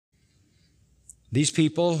These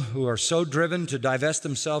people who are so driven to divest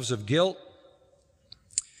themselves of guilt,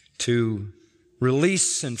 to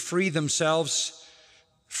release and free themselves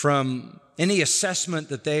from any assessment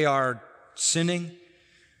that they are sinning,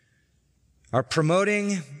 are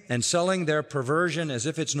promoting and selling their perversion as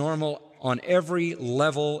if it's normal on every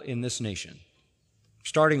level in this nation,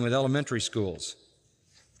 starting with elementary schools,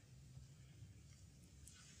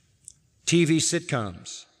 TV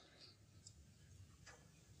sitcoms,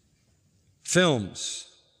 films,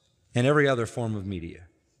 and every other form of media.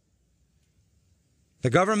 The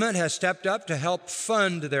government has stepped up to help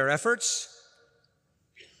fund their efforts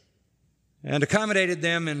and accommodated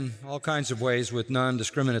them in all kinds of ways with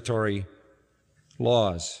non-discriminatory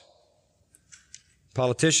laws.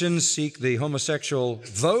 Politicians seek the homosexual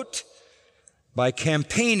vote by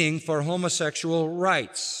campaigning for homosexual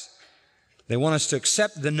rights. They want us to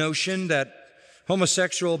accept the notion that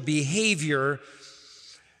homosexual behavior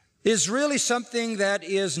is really something that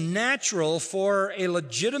is natural for a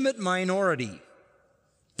legitimate minority,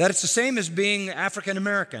 that it's the same as being African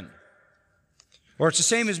American, or it's the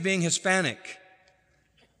same as being Hispanic.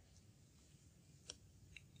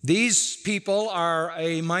 These people are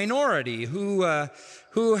a minority who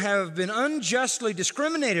have been unjustly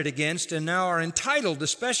discriminated against and now are entitled to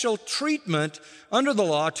special treatment under the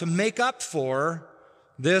law to make up for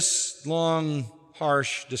this long,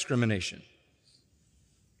 harsh discrimination.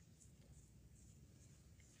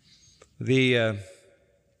 The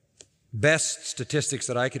best statistics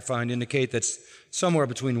that I could find indicate that somewhere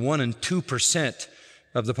between 1% and 2%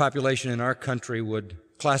 of the population in our country would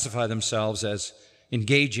classify themselves as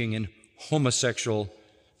engaging in homosexual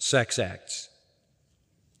sex acts.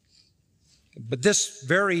 But this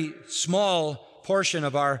very small portion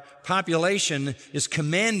of our population is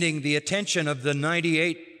commanding the attention of the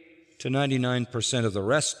 98 to 99% of the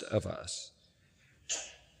rest of us.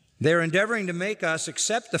 They're endeavoring to make us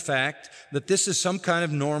accept the fact that this is some kind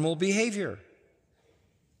of normal behavior.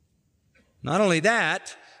 Not only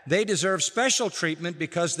that, they deserve special treatment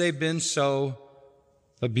because they've been so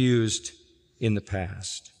abused in the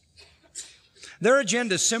past. Their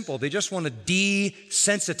agenda is simple. They just want to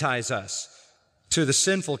desensitize us to the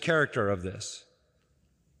sinful character of this.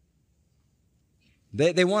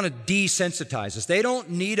 They want to desensitize us. They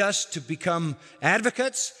don't need us to become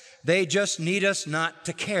advocates. They just need us not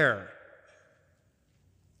to care.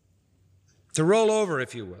 To roll over,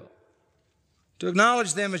 if you will. To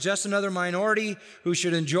acknowledge them as just another minority who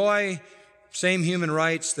should enjoy same human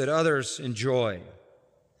rights that others enjoy.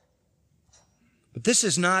 But this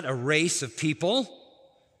is not a race of people.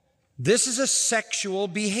 This is a sexual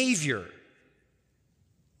behavior.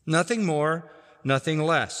 Nothing more, nothing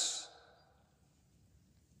less.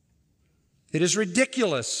 It is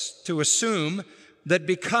ridiculous to assume that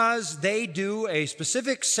because they do a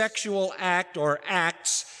specific sexual act or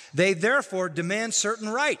acts, they therefore demand certain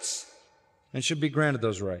rights and should be granted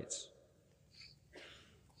those rights.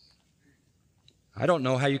 I don't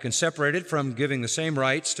know how you can separate it from giving the same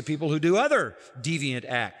rights to people who do other deviant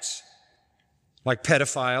acts, like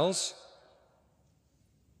pedophiles,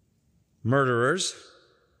 murderers,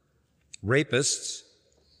 rapists,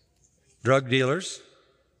 drug dealers.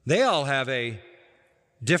 They all have a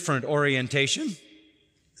different orientation.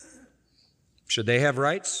 Should they have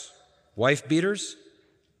rights? Wife beaters?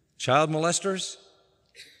 Child molesters?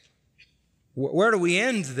 Where do we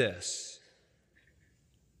end this?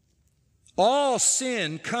 All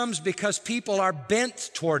sin comes because people are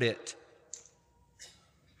bent toward it.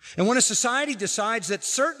 And when a society decides that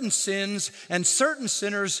certain sins and certain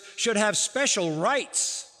sinners should have special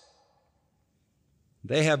rights,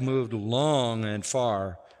 they have moved long and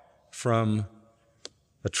far from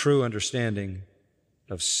a true understanding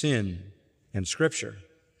of sin and Scripture.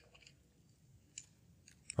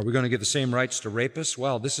 Are we going to give the same rights to rapists?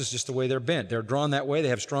 Well, this is just the way they're bent. They're drawn that way. They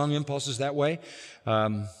have strong impulses that way.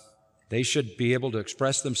 They should be able to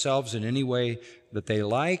express themselves in any way that they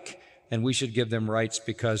like, and we should give them rights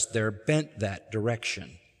because they're bent that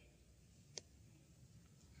direction.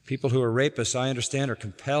 People who are rapists, I understand, are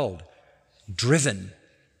compelled, driven.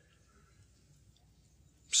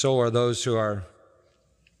 So are those who are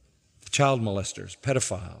child molesters,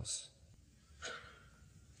 pedophiles.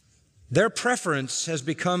 Their preference has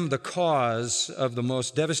become the cause of the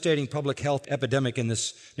most devastating public health epidemic in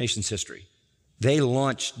this nation's history. They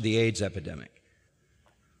launched the AIDS epidemic.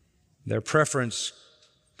 Their preference,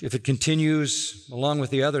 if it continues along with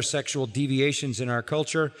the other sexual deviations in our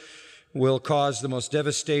culture, will cause the most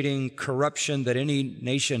devastating corruption that any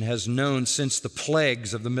nation has known since the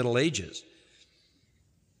plagues of the Middle Ages.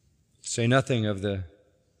 Say nothing of the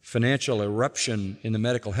financial eruption in the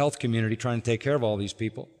medical health community trying to take care of all these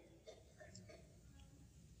people.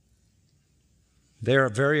 They are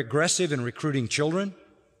very aggressive in recruiting children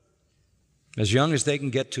as young as they can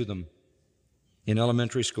get to them in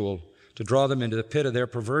elementary school to draw them into the pit of their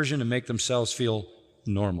perversion and make themselves feel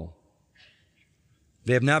normal.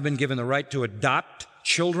 They have now been given the right to adopt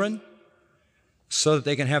children so that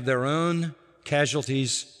they can have their own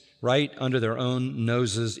casualties right under their own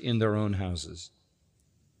noses in their own houses.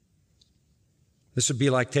 This would be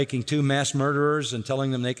like taking two mass murderers and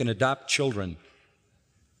telling them they can adopt children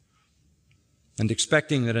and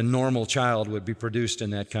expecting that a normal child would be produced in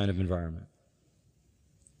that kind of environment.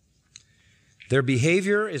 Their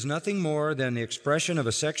behavior is nothing more than the expression of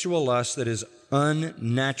a sexual lust that is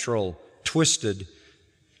unnatural, twisted,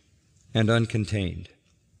 and uncontained.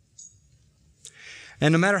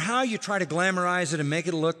 And no matter how you try to glamorize it and make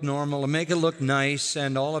it look normal and make it look nice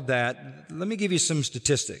and all of that, let me give you some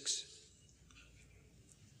statistics.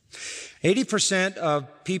 80%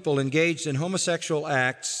 of people engaged in homosexual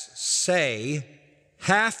acts say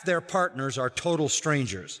half their partners are total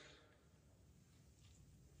strangers.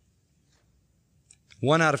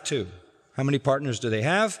 1 out of 2. How many partners do they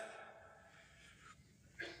have?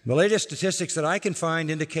 The latest statistics that I can find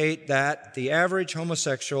indicate that the average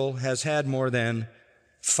homosexual has had more than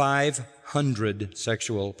 500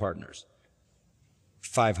 sexual partners.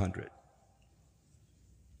 500.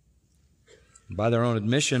 By their own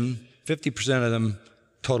admission, 50% of them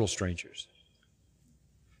total strangers.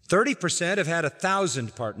 30% have had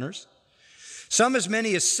 1,000 partners, some as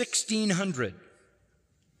many as 1,600.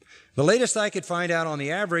 The latest I could find out on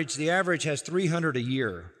the average has 300 a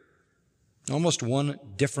year, almost one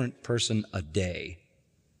different person a day.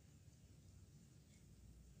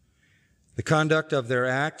 The conduct of their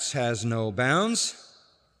acts has no bounds.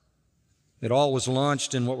 It all was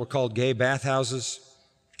launched in what were called gay bathhouses,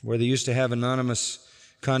 where they used to have anonymous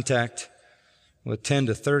contact with 10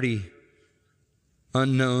 to 30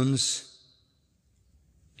 unknowns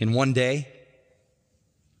in one day.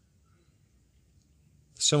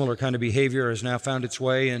 Similar kind of behavior has now found its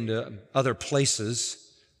way into other places.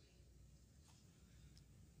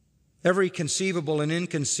 Every conceivable and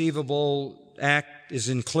inconceivable act is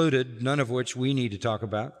included, none of which we need to talk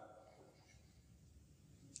about.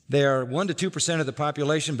 They are 1 to 2% of the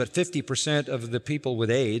population, but 50% of the people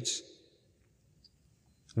with AIDS.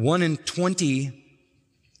 1 in 20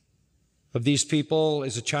 of these people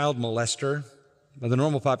is a child molester. Of the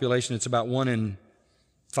normal population, it's about 1 in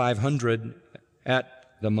 500 at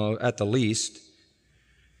the least.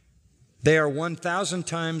 They are 1,000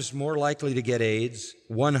 times more likely to get AIDS,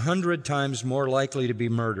 100 times more likely to be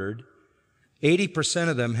murdered. 80%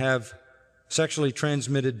 of them have sexually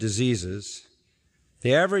transmitted diseases.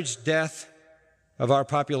 The average death of our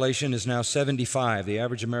population is now 75. The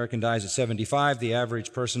average American dies at 75. The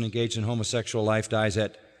average person engaged in homosexual life dies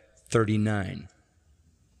at 39.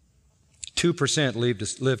 2%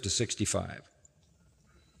 live to 65.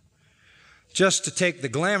 Just to take the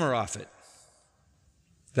glamour off it,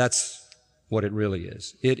 that's what it really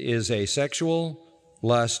is. It is a sexual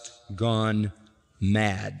lust gone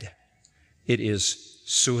mad. It is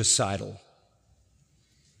suicidal.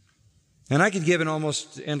 And I could give an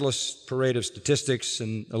almost endless parade of statistics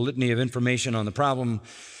and a litany of information on the problem,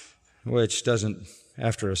 which doesn't,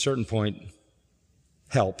 after a certain point,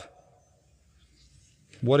 help.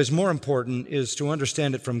 What is more important is to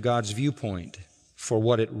understand it from God's viewpoint for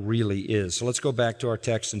what it really is. So let's go back to our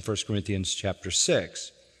text in 1 Corinthians chapter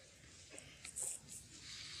 6.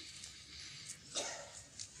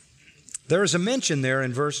 There is a mention there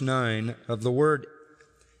in verse 9 of the word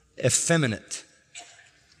effeminate.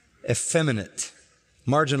 Effeminate.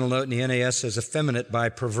 Marginal note in the NAS says effeminate by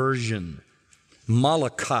perversion.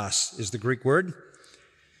 Molokos is the Greek word.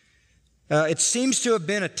 It seems to have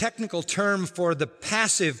been a technical term for the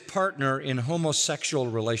passive partner in homosexual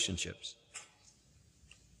relationships.